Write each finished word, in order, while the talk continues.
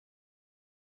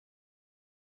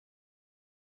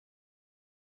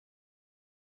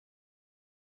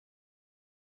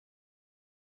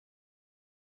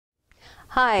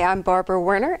Hi, I'm Barbara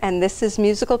Werner, and this is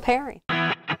Musical Pairing.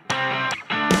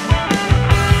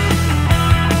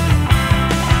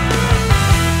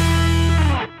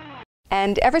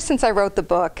 And ever since I wrote the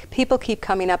book, people keep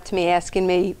coming up to me asking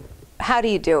me, how do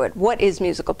you do it? What is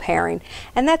musical pairing?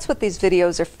 And that's what these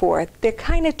videos are for. They're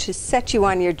kind of to set you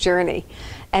on your journey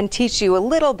and teach you a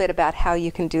little bit about how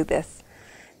you can do this.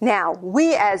 Now,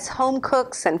 we as home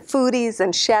cooks and foodies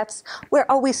and chefs, we're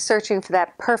always searching for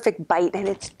that perfect bite, and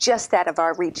it's just out of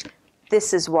our reach.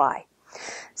 This is why.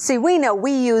 See, we know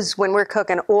we use, when we're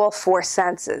cooking, all four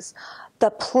senses.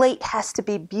 The plate has to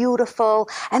be beautiful,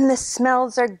 and the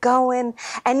smells are going,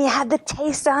 and you have the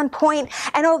taste on point,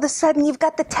 and all of a sudden you've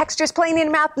got the textures playing in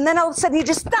your mouth, and then all of a sudden you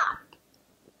just stop.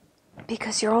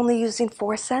 Because you're only using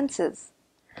four senses.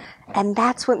 And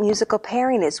that's what musical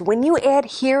pairing is. When you add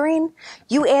hearing,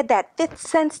 you add that fifth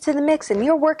sense to the mix, and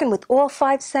you're working with all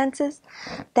five senses,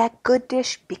 that good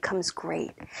dish becomes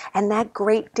great. And that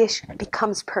great dish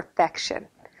becomes perfection.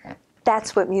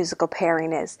 That's what musical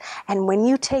pairing is. And when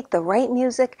you take the right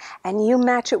music and you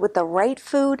match it with the right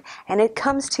food and it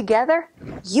comes together,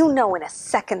 you know in a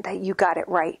second that you got it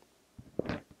right.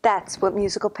 That's what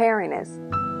musical pairing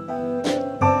is.